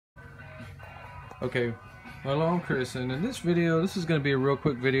Okay, hello, I'm Chris, and in this video, this is going to be a real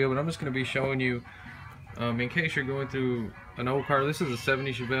quick video, but I'm just going to be showing you, in case you're going through an old car. This is a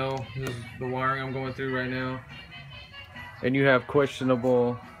 70 Chevelle. This is the wiring I'm going through right now. And you have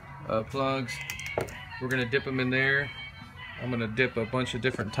questionable plugs. We're going to dip them in there. I'm going to dip a bunch of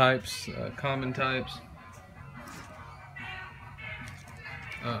different types, common types.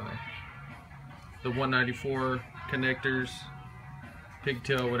 The 194 connectors,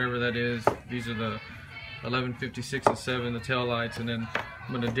 pigtail, whatever that is. These are the 1156 and 7, the tail lights, and then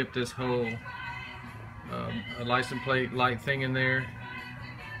I'm going to dip this whole a license plate light thing in there,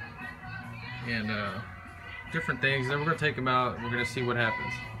 and different things. Then we're going to take them out. We're going to see what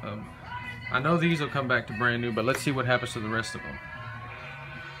happens. I know these will come back to brand new, but let's see what happens to the rest of them.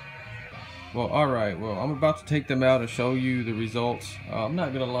 Well, alright, well, I'm about to take them out and show you the results. I'm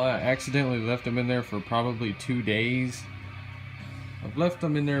not gonna lie, I accidentally left them in there for probably 2 days. I've left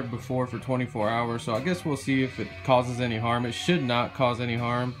them in there before for 24 hours, so I guess we'll see if it causes any harm. It should not cause any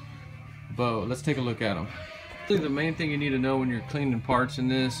harm, but let's take a look at them. The main thing you need to know when you're cleaning parts in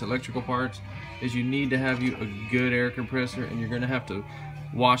this, electrical parts, is you need to have you a good air compressor, and you're gonna have to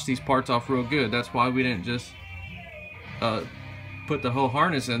wash these parts off real good. That's why we didn't just put the whole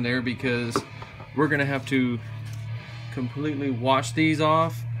harness in there, because we're gonna have to completely wash these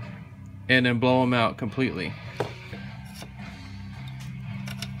off and then blow them out completely.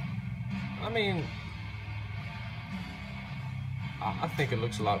 I mean, I think it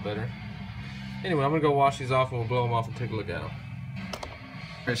looks a lot better. Anyway, I'm gonna go wash these off and we'll blow them off and take a look at them.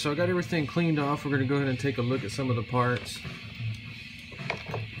 Alright, so I got everything cleaned off. We're gonna go ahead and take a look at some of the parts,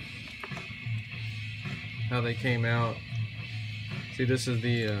 how they came out. See, this is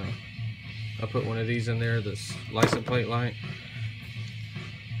the, I put one of these in there, this license plate light.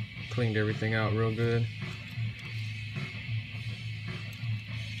 Cleaned everything out real good.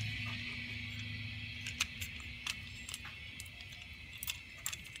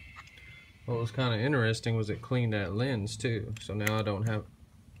 What was kind of interesting was it cleaned that lens too. So now I don't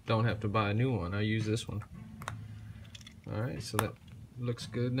have to buy a new one. I use this one. Alright, so that looks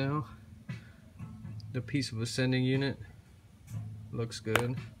good now. The piece of ascending unit looks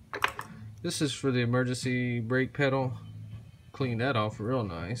good. This is for the emergency brake pedal. Clean that off real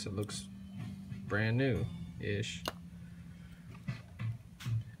nice. It looks brand new-ish.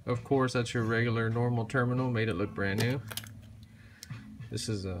 Of course, that's your regular normal terminal. Made it look brand new. This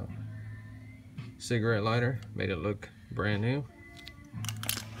is a cigarette lighter. Made it look brand new.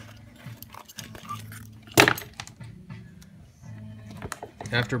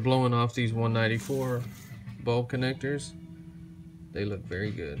 After blowing off these 194 bulb connectors, they look very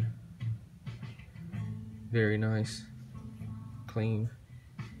good. Very nice. Clean.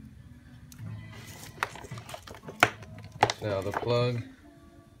 Now the plug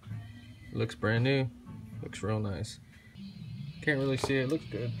looks brand new. Looks real nice. Can't really see it. Looks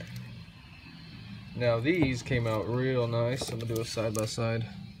good. Now these came out real nice. I'm gonna do a side by side.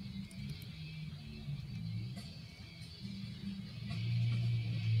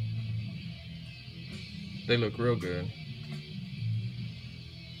 They look real good.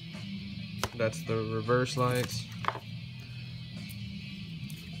 That's the reverse lights.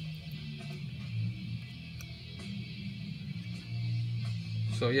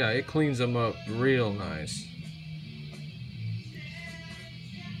 So yeah, it cleans them up real nice.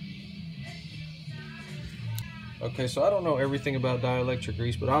 Okay, so I don't know everything about dielectric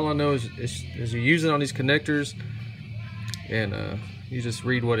grease, but all I know is you use it on these connectors, and you just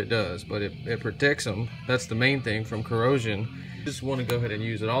read what it does. But it protects them. That's the main thing, from corrosion. Just want to go ahead and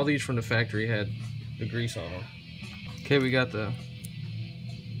use it. All these from the factory had the grease on them. Okay, we got the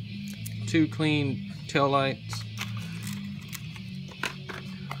 2 clean tail lights.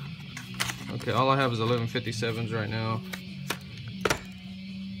 Okay, all I have is 1157s right now.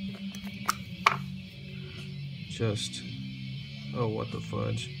 Just, oh, what the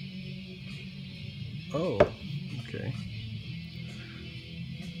fudge. Oh, okay.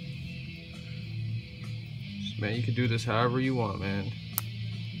 Man, you can do this however you want, man.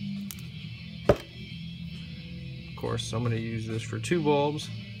 Of course, I'm gonna use this for 2 bulbs,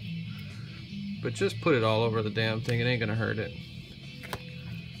 but just put it all over the damn thing. It ain't gonna hurt it.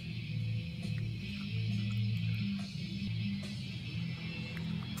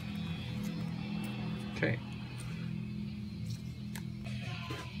 Okay.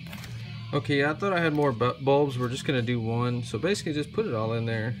 Okay, I thought I had more bulbs. We're just gonna do 1. So basically, just put it all in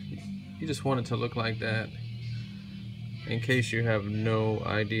there. You just want it to look like that. In case you have no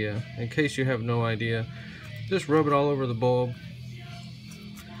idea. Just rub it all over the bulb.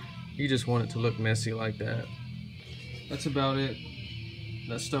 You just want it to look messy like that. That's about it.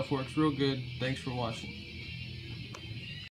 That stuff works real good. Thanks for watching.